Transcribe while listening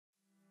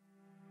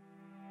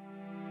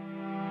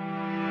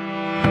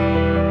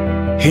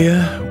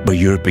Here, where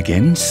Europe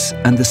begins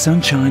and the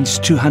sun shines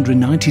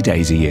 290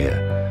 days a year,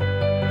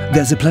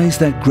 there's a place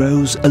that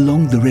grows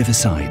along the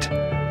riverside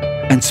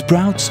and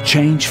sprouts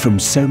change from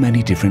so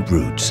many different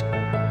roots.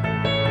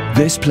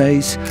 This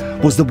place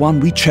was the one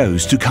we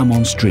chose to come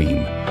on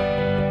stream.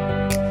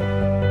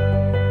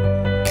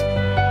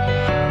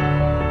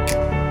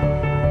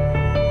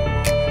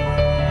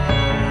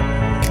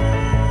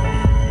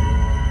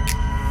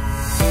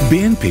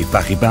 BNP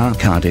Paribas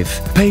Cardif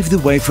paved the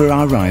way for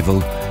our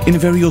arrival in a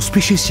very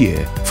auspicious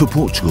year for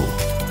Portugal.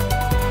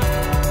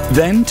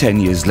 Then, 10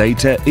 years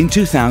later, in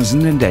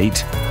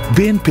 2008,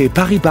 BNP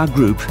Paribas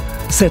Group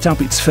set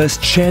up its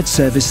first shared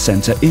service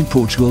centre in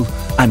Portugal,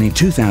 and in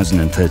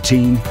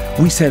 2013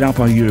 we set up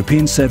our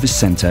European Service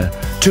Centre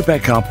to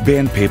back up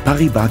BNP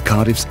Paribas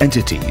Cardif's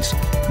entities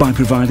by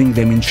providing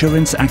them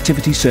insurance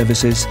activity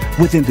services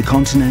within the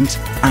continent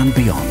and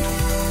beyond.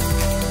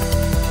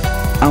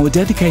 Our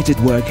dedicated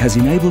work has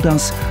enabled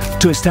us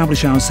to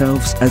establish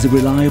ourselves as a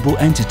reliable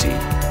entity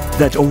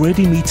that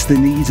already meets the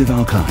needs of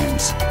our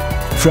clients,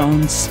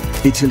 France,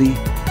 Italy,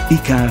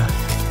 ICAR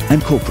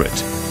and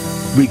corporate,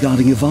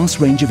 regarding a vast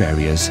range of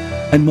areas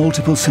and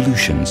multiple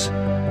solutions.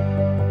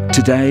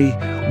 Today,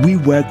 we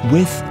work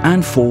with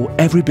and for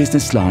every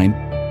business line.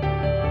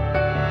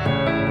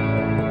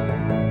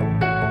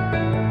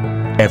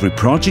 Every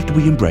project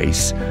we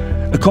embrace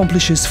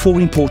accomplishes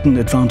 4 important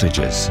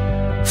advantages: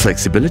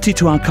 flexibility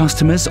to our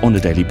customers on a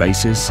daily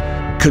basis,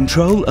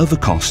 control over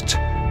cost,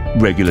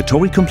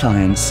 regulatory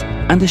compliance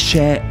and a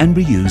share and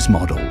reuse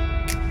model.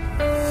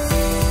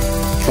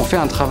 On fait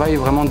un travail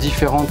vraiment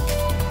différent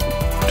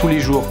tous les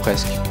jours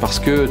presque, parce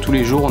que tous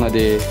les jours on a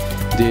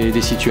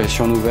des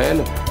situations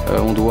nouvelles,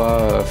 on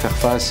doit faire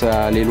face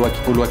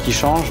aux lois qui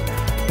changent.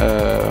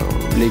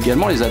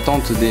 Également les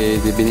attentes des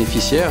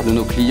bénéficiaires, de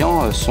nos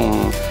clients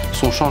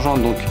sont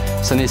changeantes, donc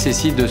ça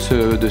nécessite de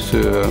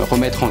se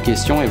remettre en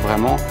question et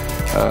vraiment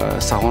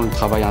ça rend le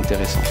travail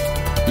intéressant.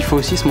 Il faut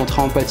aussi se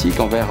montrer empathique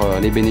envers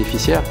les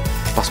bénéficiaires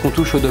parce qu'on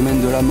touche au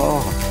domaine de la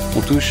mort,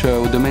 on touche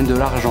au domaine de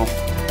l'argent.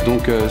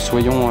 Donc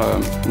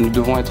nous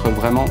devons être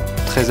vraiment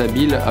très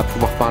habiles à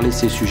pouvoir parler de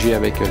ces sujets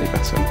avec les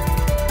personnes.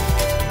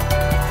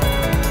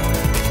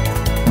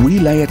 We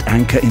lay at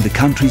anchor in the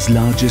country's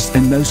largest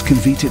and most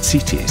convenient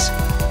cities,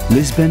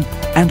 Lisbon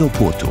and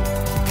Oporto.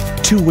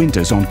 2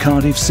 windows on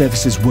Cardiff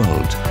services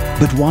world,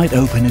 but wide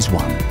open as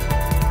one.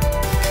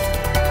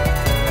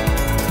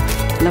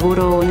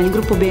 Lavoro nel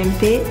gruppo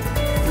BNP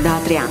da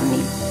 3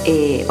 anni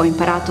e ho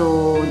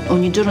imparato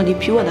ogni giorno di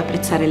più ad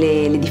apprezzare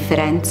le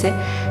differenze,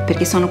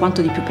 perché sono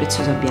quanto di più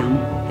prezioso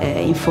abbiamo.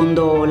 In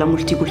fondo la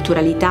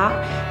multiculturalità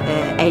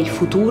è il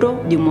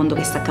futuro di un mondo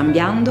che sta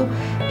cambiando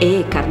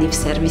et Cardif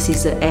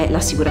Services è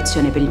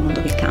l'assicurazione per il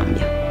mondo che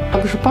cambia.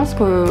 Donc je pense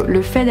que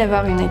le fait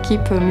d'avoir une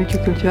équipe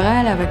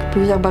multiculturelle avec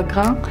plusieurs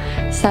backgrounds,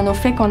 ça nous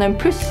fait qu'on aime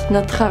plus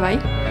notre travail.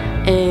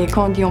 Et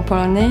quand on dit en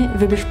polonais,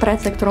 wybierz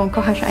pracę, którą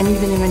kochasz, a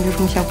nigdy nie będziesz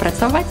musiał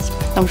pracować.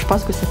 Donc je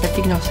pense que ça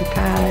s'applique dans ce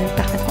cas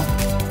parfaitement.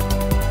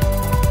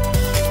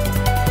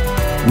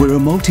 We're a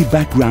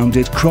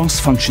multi-backgrounded,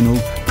 cross-functional,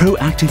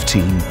 proactive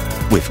team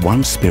with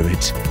one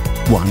spirit,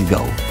 one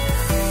goal.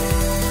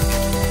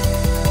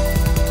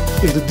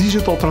 In the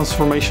digital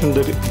transformation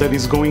that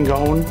is going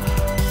on,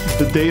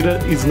 the data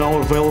is now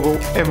available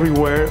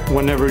everywhere,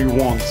 whenever you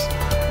want.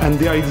 And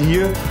the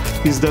idea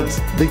is that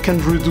they can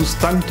reduce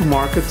time to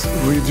market,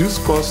 reduce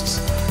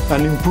costs,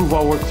 and improve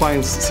our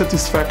clients'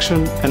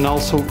 satisfaction and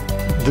also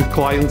the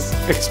client's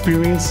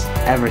experience.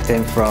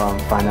 Everything from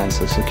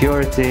financial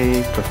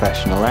security,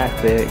 professional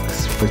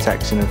ethics,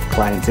 protection of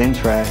clients'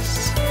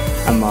 interests,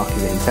 and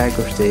market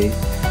integrity.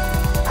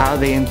 How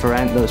they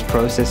implement those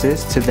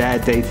processes to their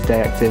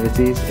day-to-day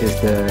activities is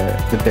the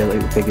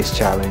biggest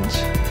challenge.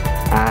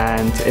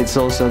 And it's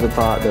also the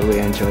part that we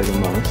enjoy the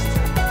most.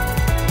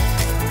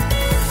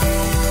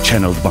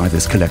 Channeled by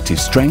this collective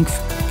strength,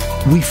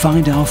 we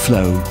find our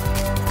flow,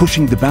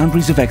 pushing the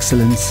boundaries of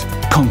excellence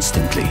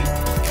constantly.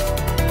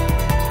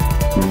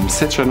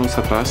 7 anos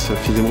atrás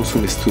fizemos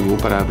estudo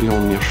para abrir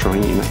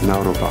nearshoring na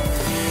Europa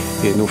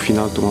e no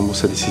final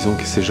tomamos a decisão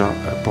que seja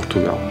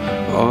Portugal.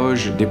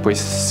 Hoje, depois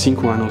de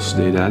 5 anos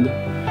de idade,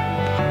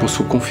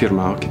 posso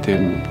confirmar que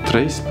tem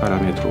 3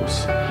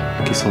 parâmetros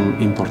que são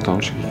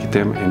importantes que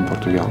temos em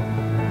Portugal: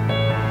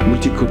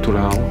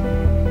 multicultural,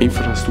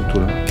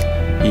 infraestrutura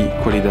e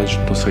qualidade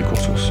dos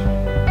recursos.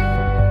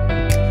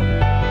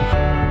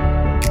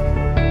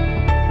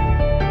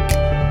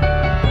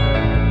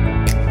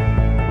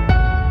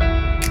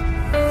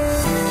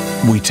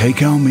 We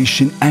take our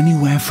mission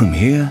anywhere from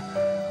here,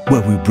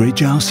 where we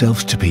bridge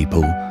ourselves to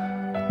people,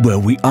 where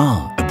we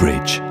are a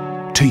bridge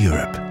to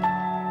Europe.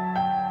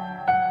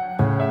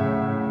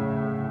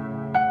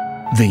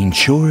 The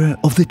insurer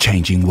of the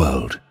changing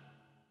world.